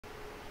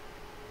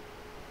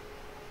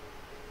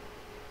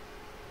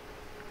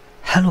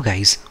Hello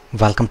guys,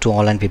 welcome to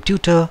Online Web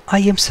Tutor. I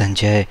am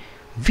Sanjay.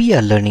 We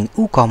are learning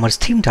WooCommerce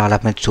theme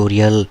development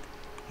tutorial.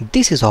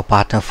 This is our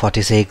partner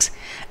 46.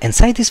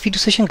 Inside this video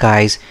session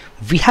guys,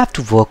 we have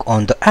to work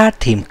on the add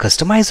theme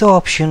customizer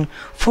option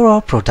for our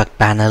product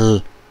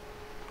panel.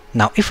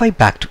 Now if I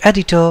back to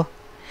editor,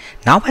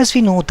 now as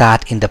we know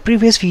that in the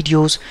previous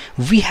videos,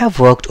 we have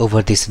worked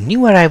over this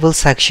new arrival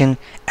section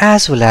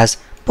as well as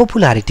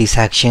popularity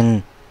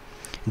section.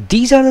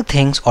 These are the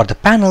things or the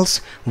panels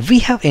we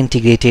have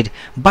integrated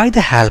by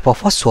the help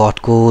of a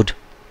sort code.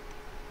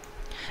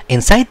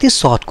 Inside this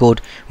sort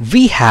code,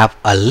 we have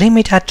a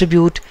limit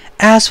attribute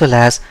as well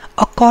as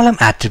a column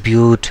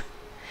attribute.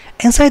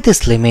 Inside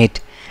this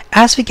limit,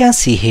 as we can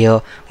see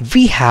here,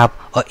 we have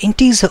an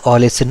integer or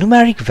let's say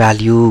numeric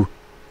value.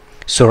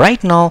 So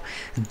right now,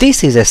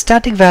 this is a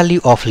static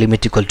value of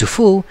limit equal to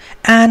 4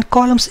 and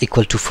columns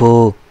equal to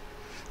 4.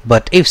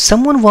 But if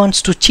someone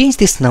wants to change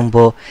this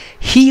number,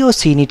 he or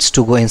she needs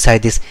to go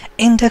inside this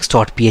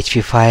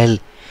index.php file,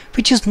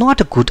 which is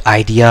not a good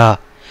idea.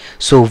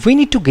 So we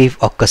need to give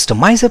a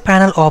customizer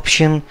panel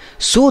option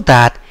so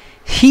that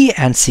he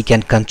and she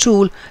can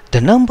control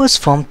the numbers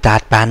from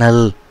that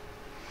panel.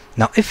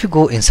 Now if you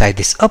go inside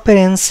this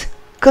appearance,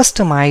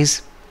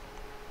 customize,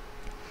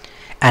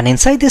 and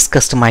inside this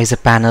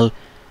customizer panel,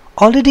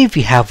 already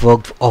we have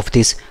worked of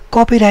this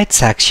copyright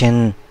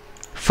section.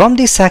 From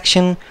this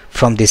section,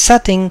 from this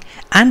setting,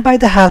 and by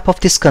the help of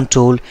this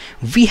control,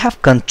 we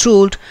have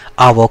controlled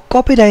our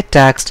copyright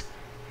text,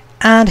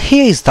 and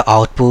here is the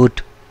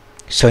output.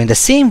 So in the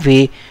same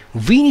way,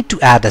 we need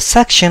to add a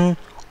section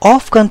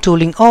of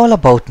controlling all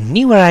about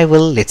new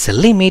arrival, let's say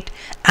limit,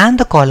 and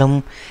the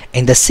column,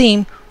 in the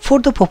same for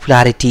the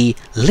popularity,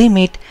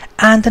 limit,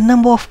 and the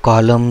number of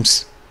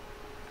columns.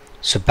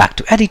 So back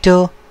to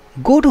editor,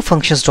 go to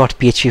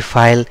functions.php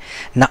file.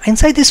 Now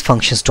inside this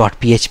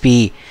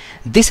functions.php,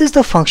 this is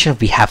the function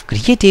we have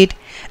created,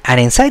 and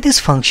inside this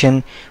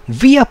function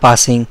we are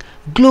passing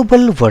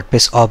global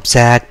WordPress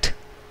object.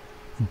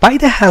 By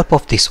the help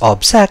of this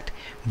object,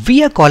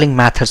 we are calling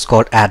methods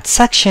called add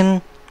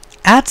section,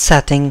 add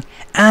setting,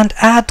 and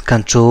add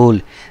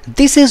control.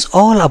 This is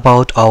all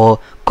about our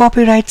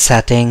copyright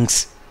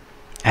settings.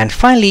 And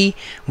finally,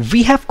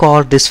 we have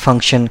called this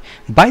function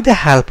by the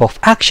help of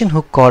action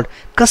hook called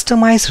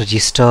customize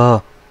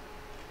register.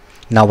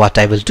 Now what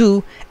I will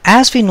do,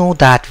 as we know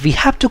that we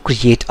have to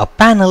create a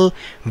panel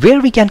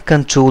where we can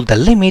control the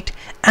limit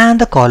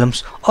and the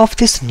columns of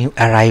this new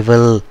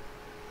arrival.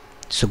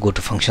 So go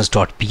to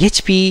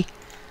functions.php.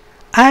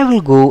 I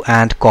will go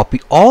and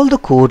copy all the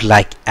code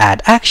like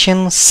add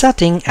action,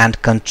 setting,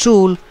 and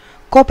control.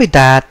 Copy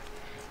that.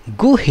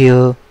 Go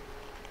here.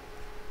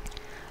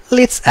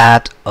 Let's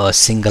add a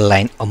single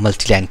line or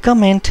multi-line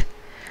comment.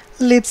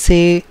 Let's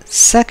say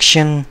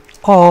section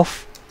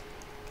of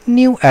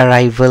new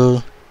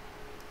arrival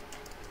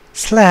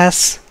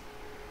slash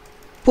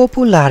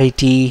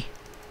popularity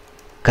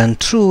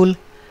control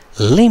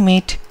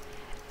limit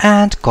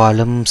and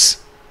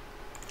columns.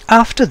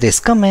 After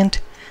this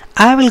comment,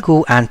 I will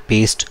go and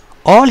paste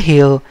all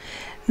here.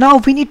 Now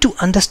we need to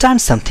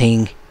understand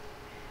something.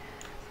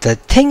 The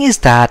thing is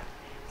that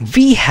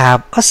we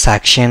have a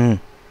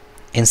section.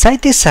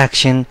 Inside this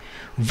section,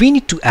 we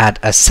need to add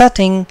a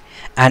setting,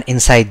 and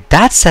inside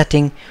that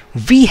setting,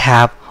 we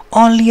have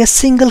only a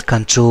single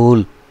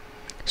control.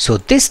 So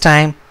this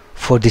time,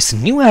 for this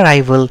new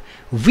arrival,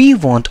 we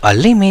want a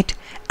limit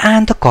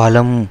and the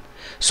column.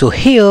 So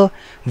here,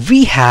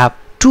 we have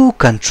two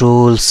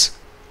controls.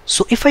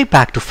 So if I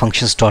back to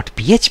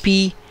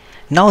functions.php,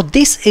 now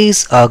this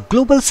is a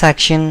global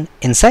section.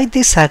 Inside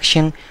this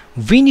section,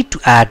 we need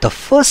to add the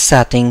first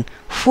setting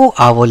for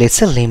our let's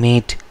say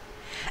limit.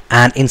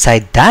 And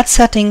inside that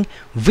setting,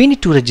 we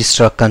need to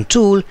register a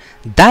control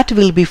that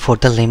will be for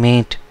the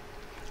limit.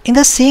 In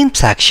the same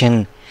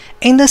section,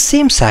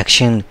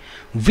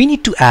 we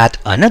need to add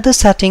another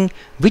setting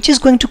which is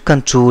going to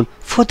control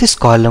for this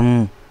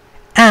column,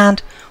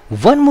 and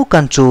one more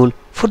control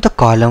for the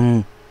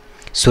column.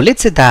 So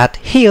let's say that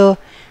here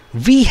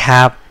we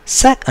have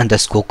sec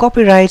underscore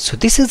copyright. So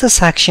this is the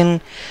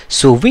section.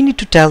 So we need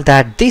to tell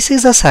that this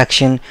is a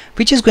section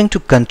which is going to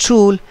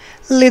control,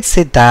 let's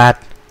say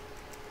that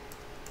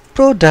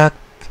product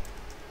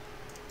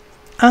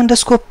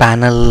underscore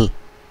panel.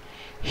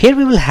 Here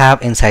we will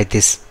have inside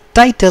this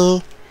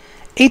title,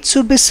 it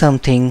should be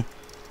something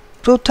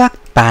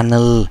product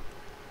panel,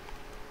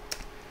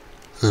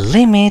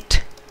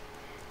 limit,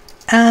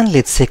 and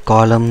let's say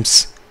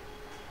columns.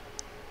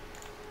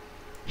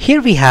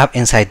 Here we have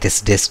inside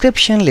this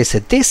description, let's say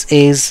this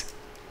is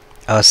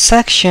a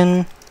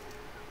section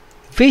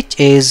which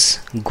is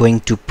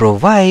going to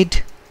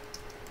provide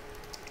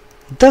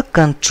the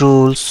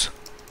controls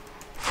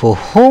for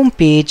home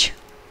page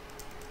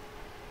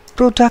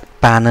product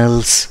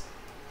panels.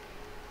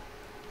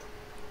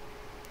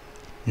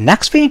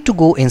 Next we need to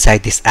go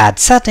inside this add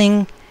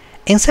setting.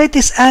 Inside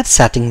this add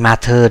setting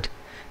method,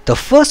 the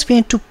first we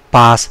need to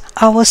pass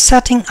our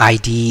setting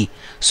ID.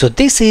 So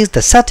this is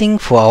the setting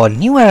for our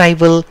new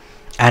arrival,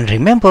 and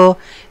remember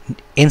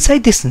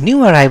inside this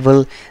new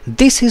arrival,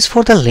 this is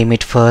for the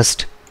limit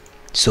first.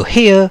 So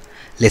here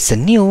let's say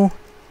new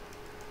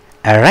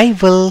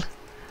arrival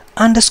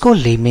underscore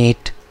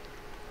limit.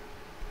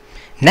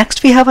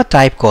 Next we have a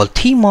type called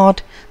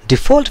theme-mod.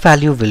 Default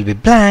value will be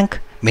blank,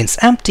 means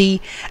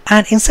empty,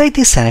 and inside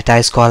this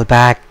sanitize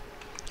callback,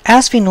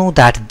 as we know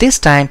that this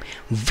time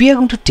we are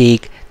going to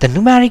take the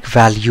numeric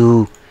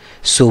value,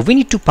 so we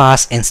need to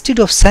pass, instead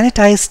of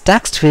sanitize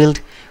text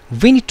field,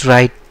 we need to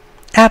write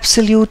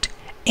absolute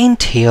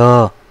int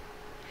here.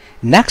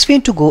 Next we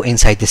need to go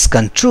inside this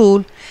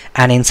control,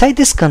 and inside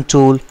this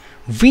control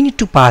we need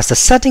to pass the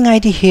setting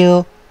ID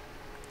here.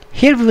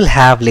 Here we will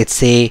have, let's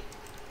say,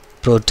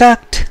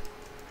 product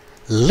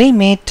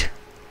limit,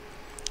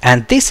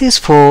 and this is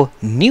for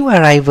new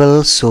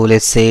arrival, so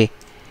let's say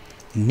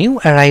new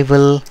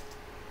arrival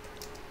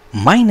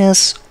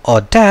minus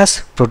or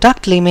dash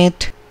product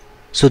limit.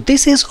 So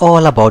this is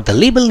all about the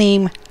label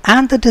name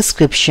and the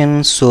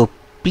description, so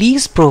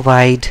please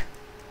provide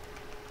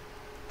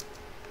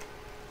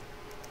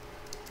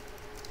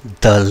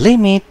the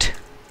limit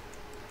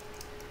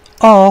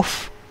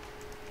of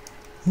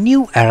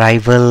new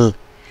arrival.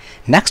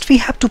 Next we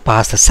have to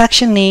pass the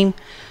section name,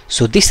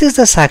 so this is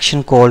the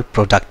section called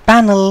product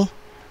panel.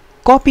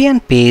 Copy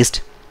and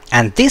paste,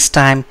 and this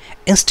time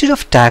instead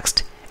of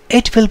text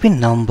it will be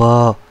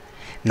number.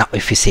 Now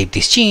if we save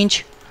this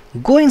change,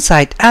 go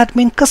inside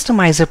admin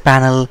customizer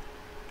panel.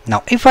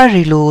 Now if I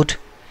reload,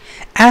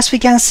 as we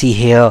can see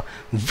here,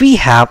 we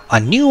have a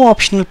new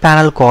optional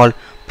panel called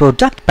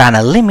product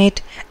panel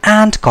limit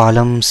and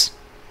columns.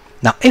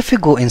 Now if we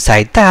go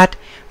inside that,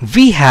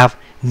 we have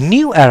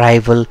new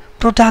arrival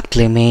product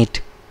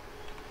limit.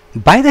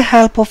 By the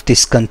help of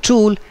this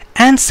control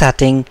and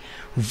setting,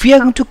 we are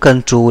going to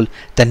control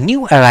the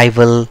new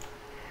arrival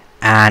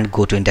and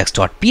go to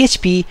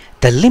index.php,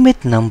 the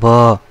limit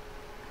number.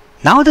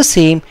 Now the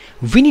same,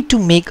 we need to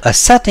make a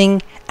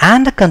setting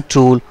and a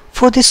control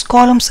for these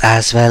columns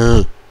as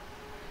well.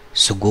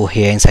 So go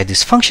here inside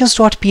this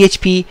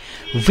functions.php,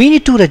 we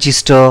need to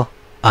register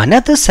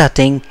another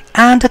setting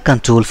and a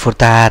control for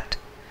that.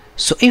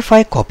 So if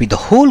I copy the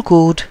whole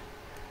code,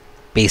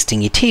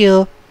 pasting it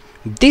here,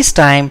 this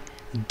time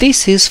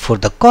this is for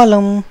the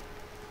column,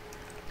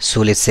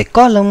 so let's say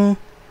column,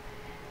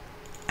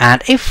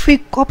 and if we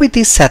copy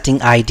this setting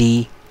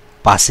ID,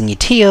 passing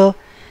it here,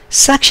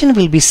 section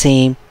will be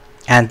same,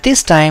 and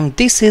this time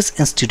this is,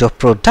 instead of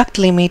product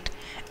limit,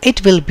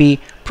 it will be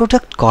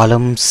product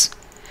columns.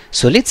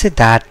 So let's say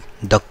that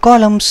the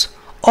columns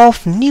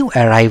of new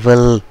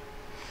arrival.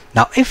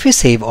 Now if we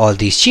save all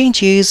these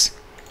changes,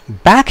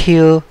 back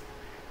here,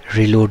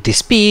 reload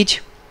this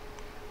page,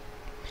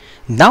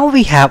 now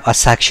we have a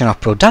section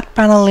of product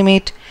panel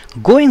limit.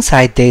 Go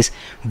inside this,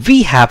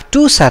 we have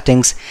two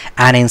settings,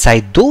 and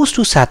inside those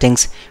two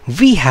settings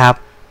we have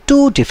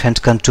two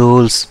different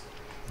controls.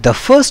 The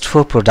first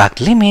for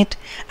product limit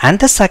and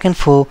the second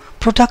for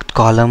product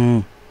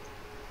column.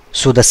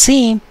 So the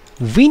same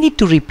we need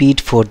to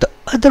repeat for the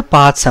other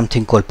part,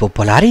 something called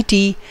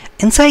popularity.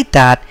 Inside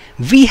that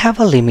we have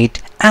a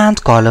limit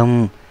and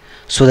column.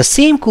 So the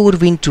same code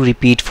we need to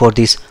repeat for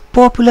these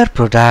popular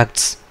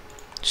products.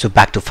 So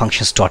back to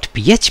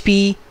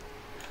functions.php,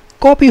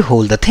 copy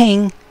whole the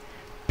thing,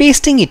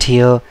 pasting it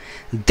here.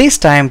 This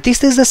time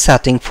this is the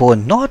setting for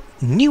not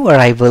new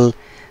arrival,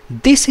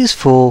 this is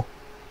for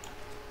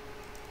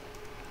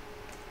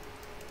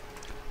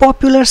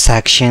popular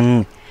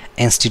section.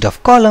 Instead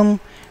of column,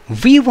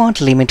 we want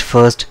limit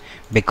first,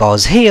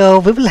 because here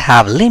we will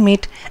have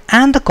limit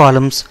and the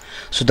columns.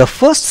 So the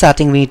first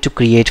setting we need to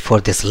create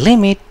for this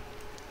limit,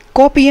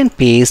 copy and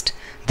paste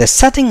the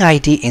setting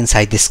ID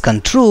inside this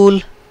control.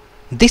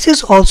 This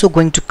is also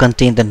going to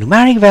contain the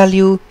numeric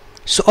value,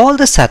 so all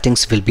the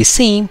settings will be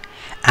same,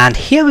 and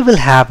here we will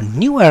have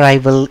new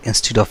arrival.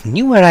 Instead of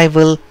new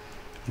arrival,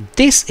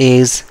 this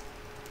is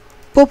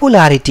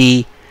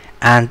popularity,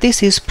 and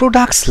this is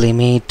products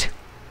limit.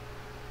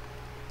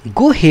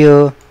 Go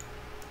here,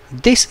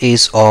 this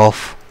is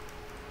of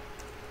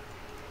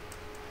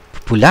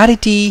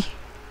popularity.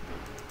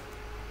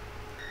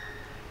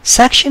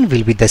 Section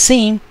will be the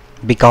same,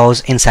 because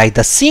inside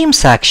the same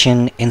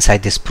section,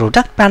 inside this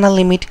product panel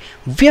limit,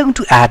 we are going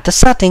to add the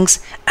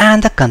settings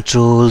and the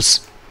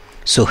controls.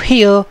 So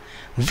here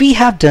we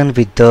have done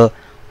with the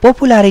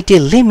popularity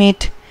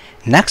limit.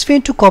 Next we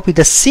need to copy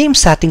the same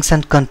settings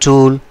and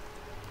control,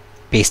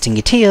 pasting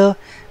it here.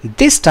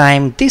 This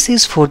time this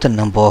is for the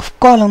number of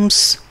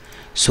columns,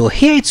 so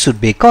here it should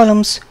be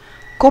columns.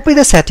 Copy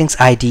the settings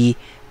ID,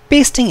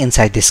 pasting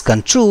inside this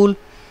control,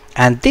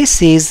 and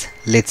this is,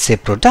 let's say,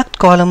 product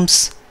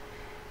columns.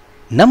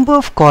 Number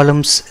of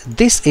columns,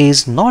 this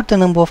is not the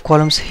number of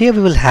columns. Here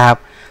we will have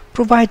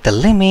provide the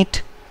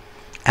limit,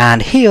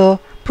 and here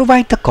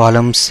provide the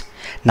columns.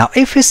 Now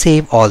if we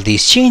save all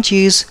these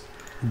changes,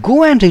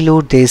 go and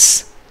reload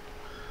this,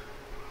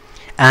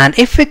 and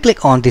if we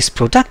click on this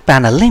product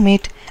panel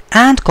limit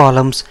and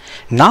columns,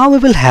 now we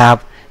will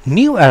have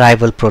new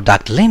arrival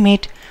product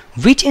limit,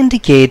 which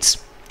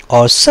indicates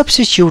or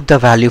substitute the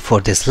value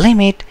for this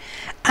limit.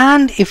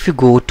 And if we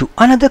go to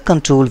another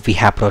control, we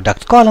have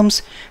product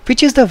columns,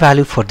 which is the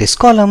value for these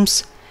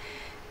columns.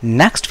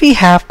 Next we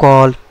have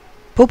called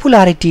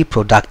popularity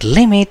product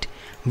limit,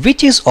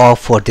 which is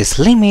off for this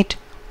limit,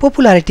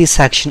 popularity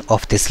section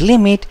of this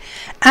limit,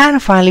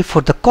 and finally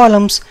for the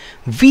columns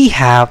we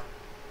have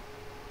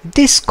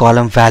this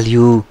column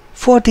value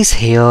for this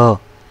here.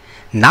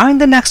 Now in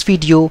the next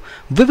video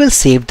we will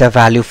save the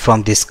value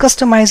from this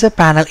customizer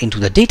panel into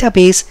the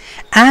database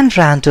and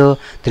render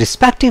the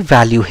respective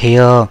value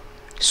here,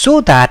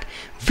 so that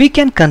we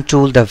can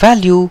control the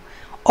value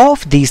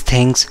of these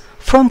things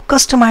from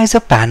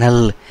customizer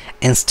panel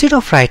instead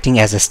of writing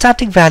as a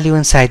static value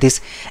inside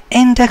this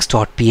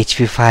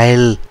index.php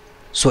file.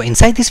 So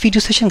inside this video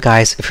session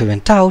guys, if you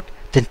went out,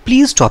 then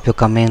please drop your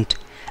comment.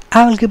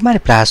 I will give my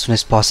reply as soon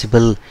as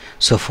possible.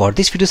 So for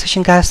this video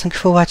session guys, thank you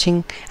for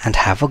watching and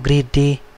have a great day.